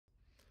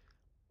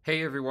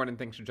Hey everyone, and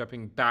thanks for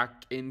jumping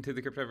back into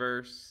the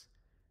Cryptoverse.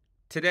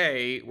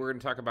 Today, we're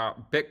going to talk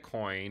about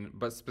Bitcoin,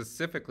 but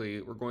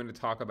specifically, we're going to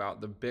talk about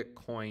the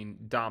Bitcoin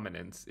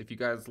dominance. If you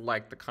guys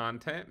like the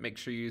content, make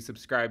sure you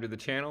subscribe to the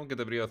channel, give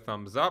the video a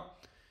thumbs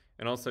up,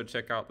 and also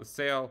check out the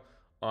sale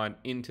on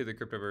Into the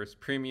Cryptoverse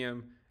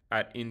Premium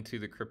at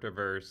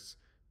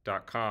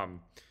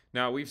intothecryptoverse.com.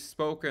 Now, we've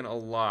spoken a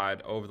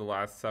lot over the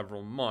last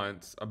several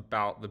months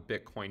about the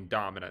Bitcoin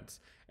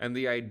dominance and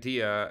the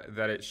idea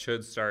that it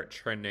should start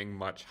trending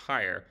much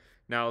higher.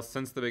 Now,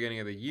 since the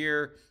beginning of the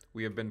year,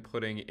 we have been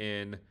putting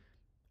in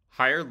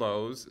higher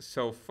lows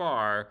so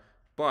far,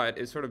 but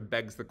it sort of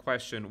begs the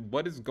question,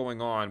 what is going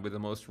on with the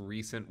most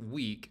recent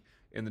week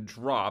in the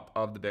drop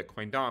of the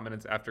Bitcoin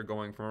dominance after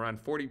going from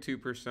around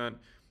 42%,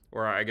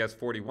 or I guess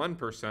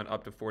 41%,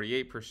 up to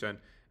 48%,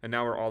 and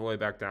now we're all the way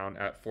back down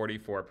at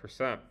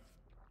 44%.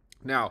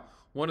 Now,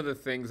 one of the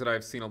things that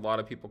I've seen a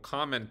lot of people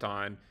comment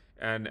on,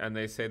 and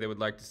they say they would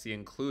like to see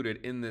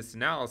included in this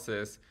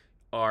analysis,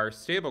 are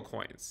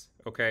stablecoins.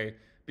 Okay,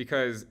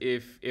 because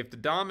if the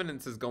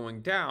dominance is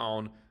going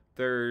down,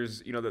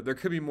 there's there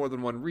could be more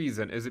than one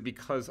reason. Is it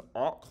because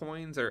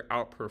altcoins are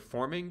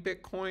outperforming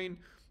Bitcoin,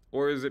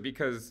 or is it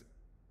because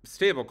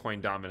stablecoin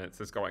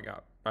dominance is going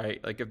up?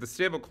 Right, like if the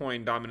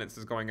stablecoin dominance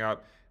is going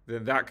up,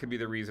 then that could be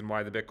the reason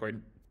why the Bitcoin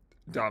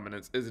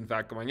dominance is in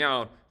fact going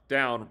out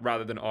down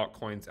rather than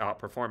altcoins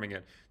outperforming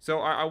it. So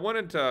I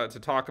wanted to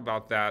talk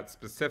about that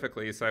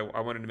specifically. So I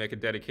wanted to make a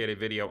dedicated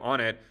video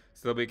on it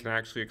so that we can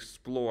actually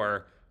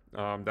explore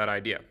that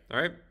idea. All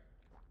right.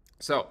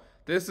 So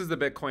this is the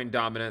Bitcoin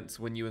dominance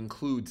when you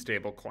include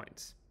stable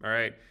coins. All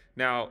right.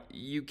 Now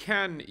you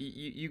can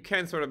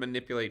sort of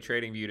manipulate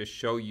TradingView to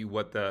show you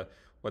what the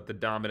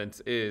dominance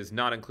is,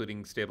 not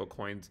including stable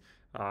coins,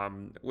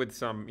 with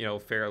some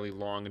fairly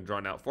long and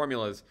drawn out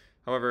formulas.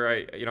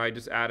 However, I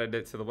just added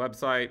it to the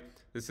website.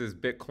 This is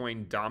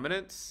Bitcoin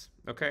dominance.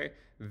 Okay,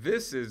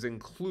 this is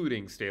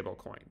including stable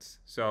coins.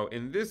 So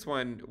in this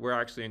one, we're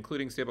actually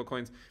including stable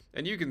coins,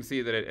 and you can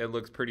see that it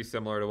looks pretty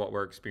similar to what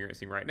we're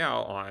experiencing right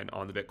now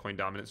on the Bitcoin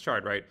dominance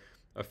chart, right?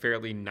 A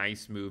fairly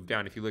nice move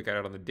down. If you look at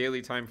it on the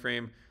daily time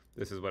frame,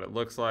 this is what it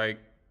looks like.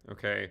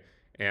 Okay,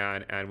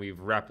 and we've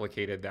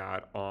replicated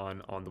that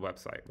on the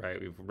website, right?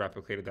 We've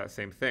replicated that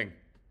same thing.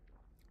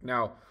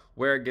 Now,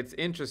 where it gets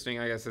interesting,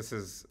 I guess this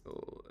is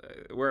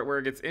where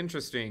it gets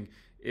interesting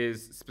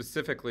is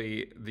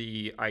specifically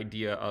the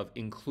idea of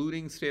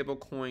including stable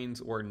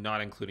coins or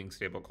not including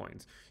stable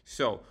coins.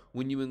 So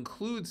when you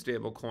include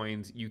stable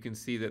coins, you can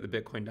see that the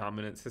Bitcoin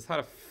dominance has had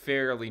a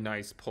fairly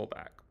nice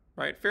pullback,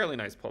 right? Fairly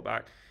nice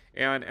pullback.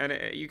 And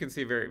you can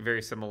see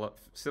very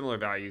similar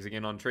values.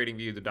 Again, on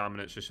TradingView, the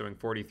dominance is showing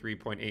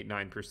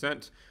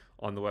 43.89%.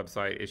 On the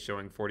website is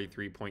showing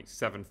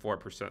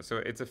 43.74%. So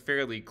it's a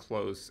fairly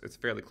close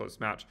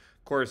match.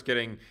 Of course,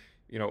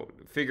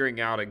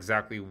 figuring out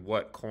exactly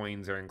what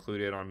coins are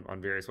included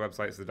on various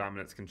websites, the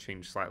dominance can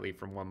change slightly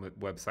from one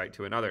website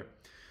to another.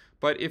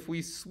 But if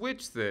we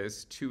switch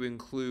this to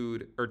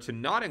include or to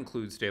not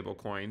include stable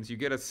coins, you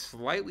get a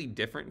slightly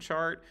different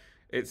chart.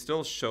 It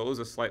still shows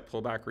a slight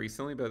pullback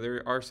recently, but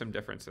there are some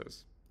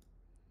differences.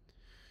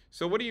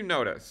 So what do you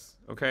notice?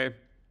 Okay,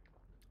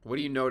 what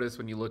do you notice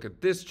when you look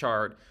at this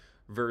chart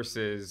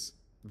versus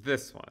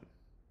this one?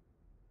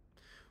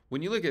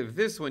 When you look at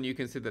this one, you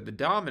can see that the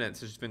dominance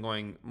has just been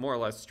going more or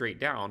less straight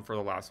down for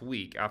the last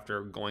week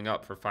after going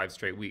up for 5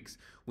 straight weeks.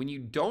 When you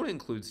don't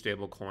include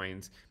stable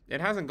coins,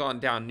 it hasn't gone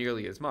down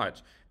nearly as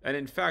much. And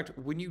in fact,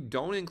 when you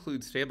don't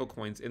include stable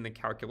coins in the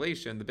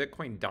calculation, the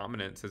Bitcoin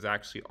dominance is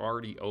actually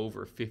already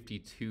over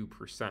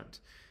 52%.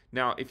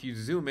 Now, if you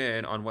zoom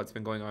in on what's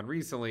been going on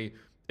recently,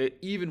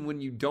 even when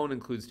you don't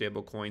include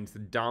stable coins, the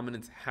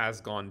dominance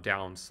has gone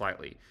down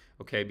slightly,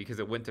 okay, because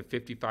it went to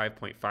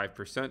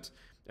 55.5%.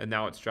 And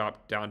now it's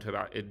dropped down to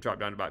about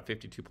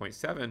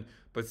 52.7.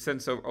 But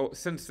since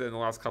then, the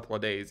last couple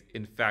of days,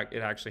 in fact,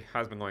 it actually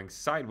has been going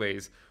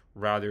sideways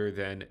rather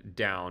than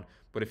down.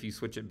 But if you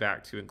switch it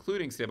back to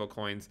including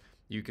stablecoins,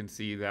 you can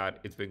see that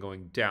it's been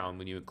going down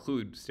when you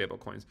include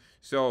stablecoins.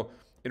 So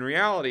in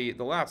reality,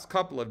 the last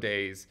couple of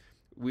days,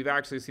 we've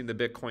actually seen the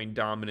Bitcoin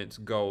dominance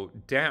go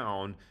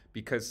down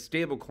because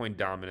stablecoin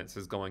dominance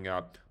is going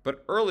up.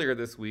 But earlier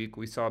this week,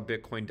 we saw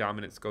Bitcoin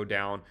dominance go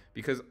down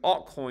because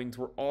altcoins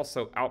were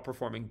also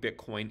outperforming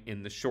Bitcoin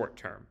in the short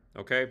term.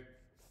 Okay.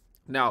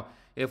 Now,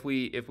 if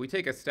we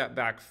take a step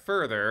back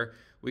further,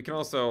 we can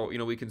also,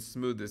 we can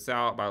smooth this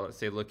out by, let's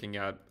say, looking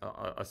at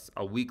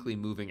a weekly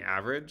moving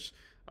average.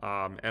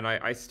 And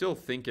I still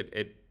think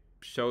it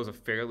shows a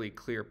fairly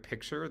clear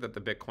picture that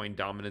the Bitcoin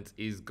dominance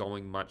is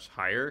going much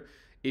higher.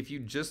 If you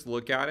just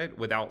look at it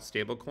without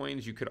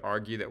stablecoins, you could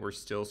argue that we're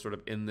still sort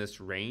of in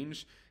this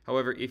range.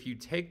 However, if you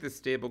take the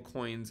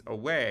stablecoins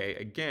away,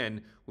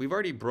 again, we've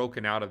already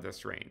broken out of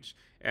this range.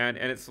 And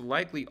it's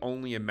likely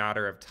only a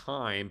matter of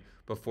time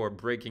before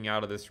breaking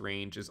out of this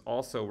range is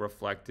also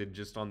reflected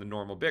just on the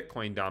normal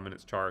Bitcoin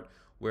dominance chart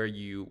where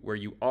you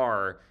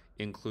are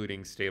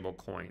including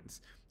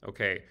stablecoins.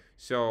 Okay,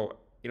 so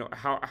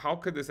how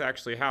could this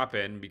actually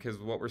happen? Because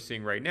what we're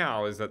seeing right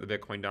now is that the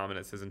Bitcoin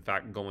dominance is in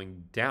fact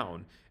going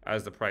down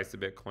as the price of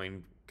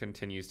Bitcoin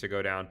continues to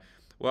go down.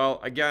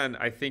 Well, again,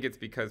 I think it's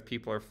because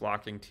people are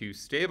flocking to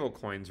stable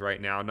coins right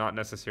now, not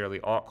necessarily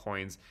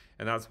altcoins.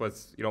 And that's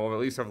what's, at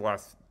least over the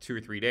last 2 or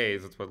 3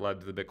 days, that's what led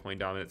to the Bitcoin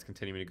dominance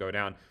continuing to go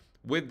down.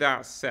 With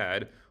that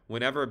said,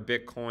 whenever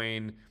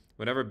Bitcoin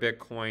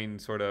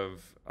sort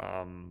of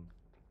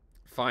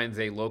finds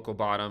a local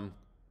bottom,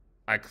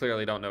 I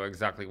clearly don't know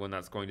exactly when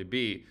that's going to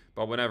be,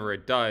 but whenever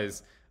it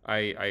does,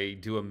 I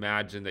do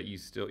imagine that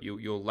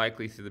you'll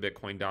likely see the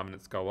Bitcoin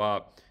dominance go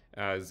up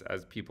as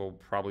people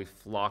probably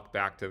flock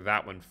back to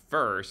that one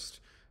first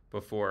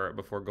before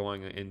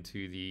going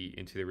into the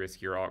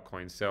riskier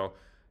altcoins. So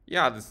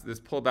yeah, this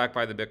pullback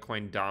by the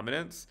Bitcoin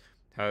dominance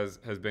has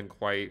been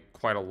quite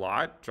a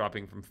lot,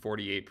 dropping from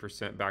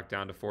 48% back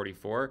down to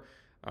 44.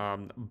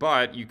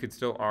 But you could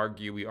still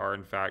argue we are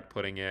in fact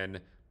putting in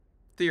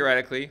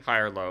theoretically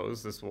higher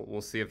lows.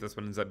 We'll see if this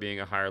one ends up being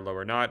a higher low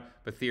or not,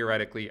 but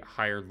theoretically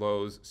higher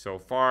lows so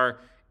far.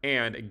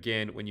 And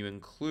again, when you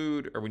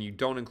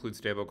don't include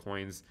stable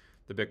coins,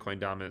 the Bitcoin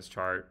dominance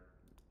chart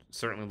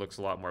certainly looks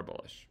a lot more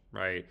bullish,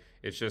 right?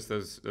 It's just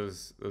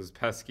those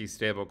pesky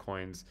stable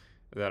coins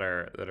that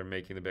are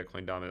making the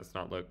Bitcoin dominance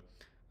not look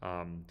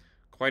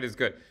quite as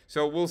good.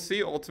 So we'll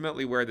see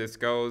ultimately where this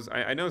goes.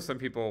 I know some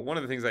people, one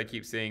of the things I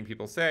keep seeing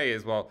people say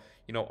is, well,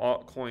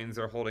 altcoins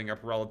are holding up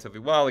relatively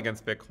well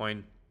against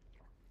Bitcoin.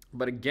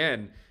 But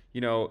again,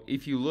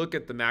 if you look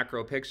at the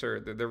macro picture,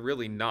 they're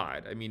really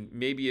not. I mean,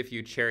 maybe if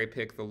you cherry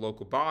pick the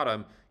local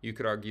bottom, you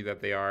could argue that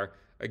they are.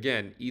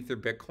 Again, Ether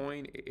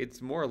Bitcoin,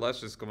 it's more or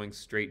less just going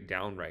straight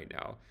down right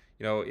now.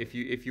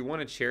 If you want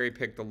to cherry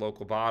pick the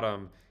local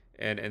bottom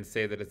and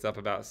say that it's up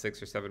about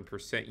 6 or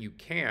 7%, you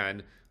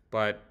can,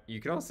 but you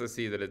can also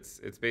see that it's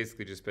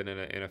basically just been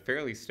in a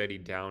fairly steady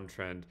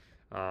downtrend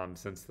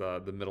since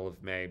the middle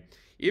of May.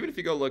 Even if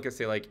you go look at,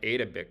 say, like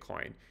ADA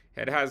Bitcoin,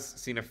 it has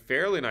seen a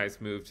fairly nice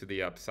move to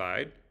the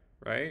upside,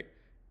 right?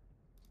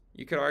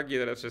 You could argue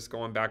that it's just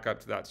going back up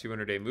to that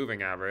 200-day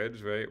moving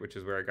average, right, which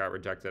is where it got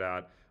rejected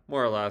at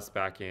more or less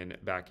back in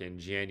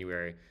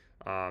January.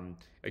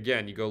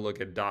 Again, you go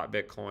look at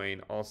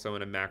Bitcoin, also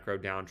in a macro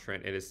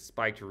downtrend. It has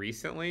spiked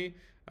recently,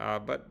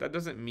 but that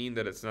doesn't mean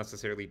that it's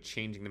necessarily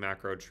changing the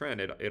macro trend.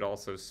 It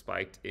also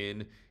spiked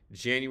in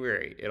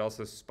January. It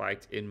also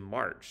spiked in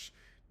March.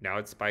 Now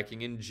it's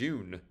spiking in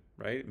June,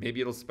 right? Maybe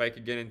it'll spike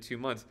again in 2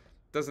 months.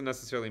 Doesn't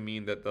necessarily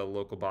mean that the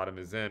local bottom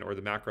is in, or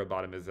the macro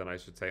bottom is in, I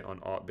should say, on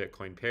alt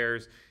Bitcoin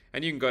pairs.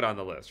 And you can go down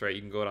the list, right?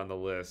 You can go down the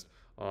list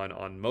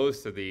on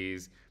most of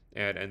these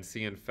and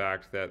see, in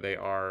fact, that they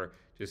are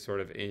just sort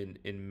of in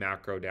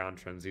macro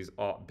downtrends, these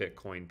alt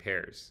Bitcoin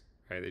pairs,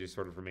 right? They just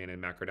sort of remain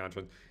in macro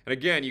downtrends. And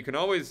again, you can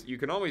always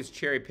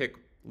cherry pick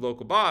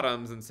local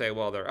bottoms and say,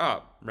 well, they're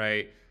up,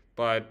 right?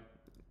 But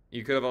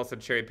you could have also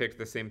cherry picked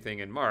the same thing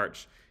in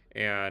March,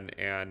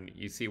 and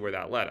you see where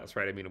that led us,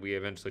 right? I mean, we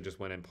eventually just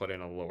went and put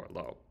in a lower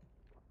low.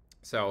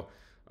 So,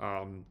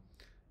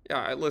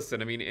 yeah,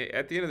 listen, I mean,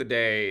 at the end of the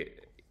day,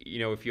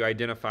 if you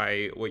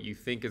identify what you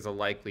think is a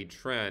likely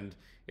trend,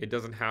 it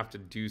doesn't have to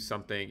do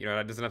something,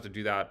 it doesn't have to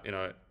do that in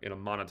a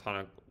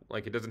monotonic,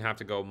 like it doesn't have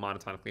to go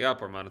monotonically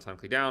up or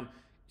monotonically down.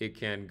 It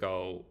can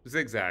go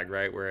zigzag,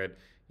 right? Where it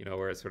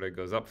sort of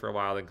goes up for a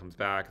while, then comes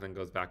back, and then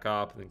goes back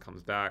up, and then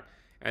comes back.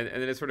 And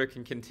then it sort of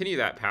can continue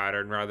that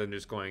pattern rather than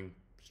just going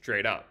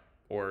straight up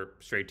or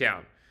straight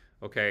down.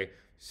 Okay.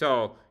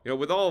 So,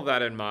 with all of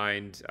that in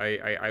mind,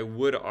 I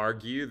would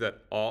argue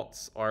that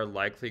alts are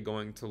likely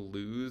going to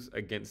lose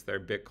against their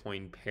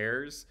Bitcoin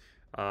pairs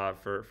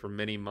for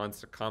many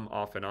months to come,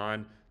 off and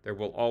on. There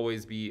will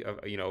always be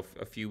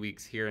a few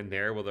weeks here and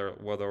there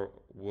where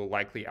will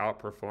likely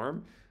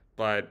outperform,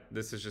 but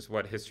this is just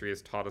what history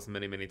has taught us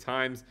many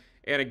times.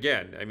 And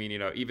again, I mean,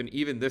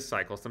 even this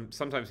cycle,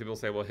 sometimes people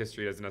say, well,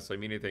 history doesn't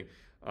necessarily mean anything.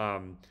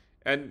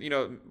 And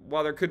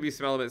while there could be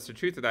some elements to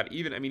truth to that,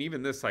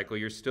 even this cycle,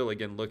 you're still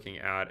again looking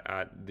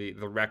at the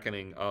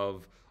reckoning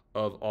of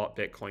alt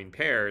Bitcoin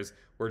pairs.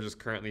 We're just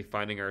currently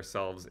finding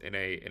ourselves in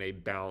a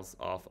bounce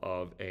off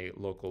of a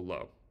local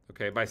low,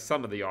 okay, by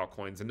some of the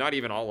altcoins, and not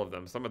even all of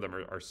them. Some of them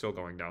are still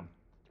going down.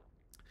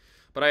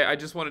 But I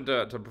just wanted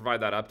to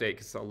provide that update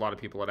because a lot of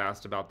people had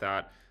asked about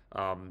that.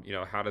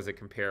 How does it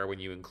compare when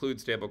you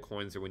include stable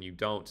coins or when you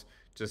don't?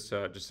 Just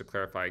to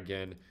clarify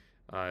again,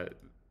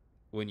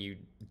 when you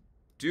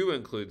do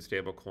include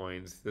stable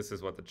coins, this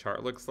is what the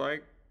chart looks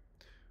like.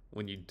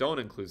 When you don't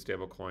include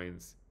stable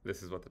coins,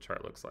 this is what the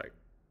chart looks like.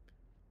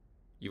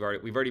 We've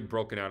already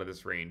broken out of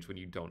this range when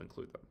you don't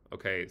include them.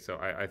 Okay, so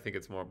I think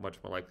it's much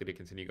more likely to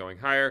continue going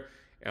higher,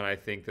 and I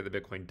think that the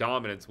Bitcoin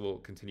dominance will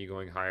continue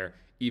going higher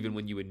even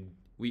when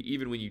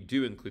you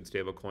do include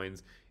stable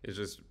coins. It's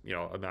just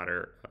a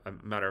matter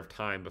of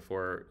time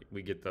before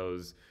we get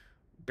those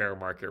bear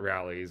market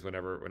rallies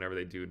whenever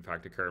they do in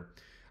fact occur.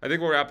 I think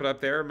we'll wrap it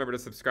up there. Remember to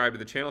subscribe to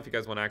the channel if you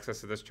guys want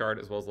access to this chart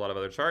as well as a lot of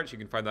other charts. You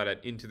can find that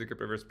at Into the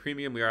Cryptoverse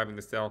Premium. We are having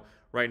the sale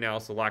right now,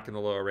 so lock in the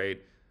lower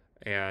rate,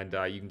 and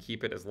you can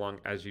keep it as long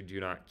as you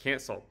do not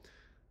cancel.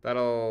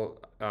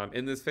 That'll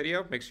end this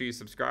video. Make sure you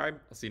subscribe.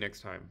 I'll see you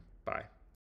next time. Bye.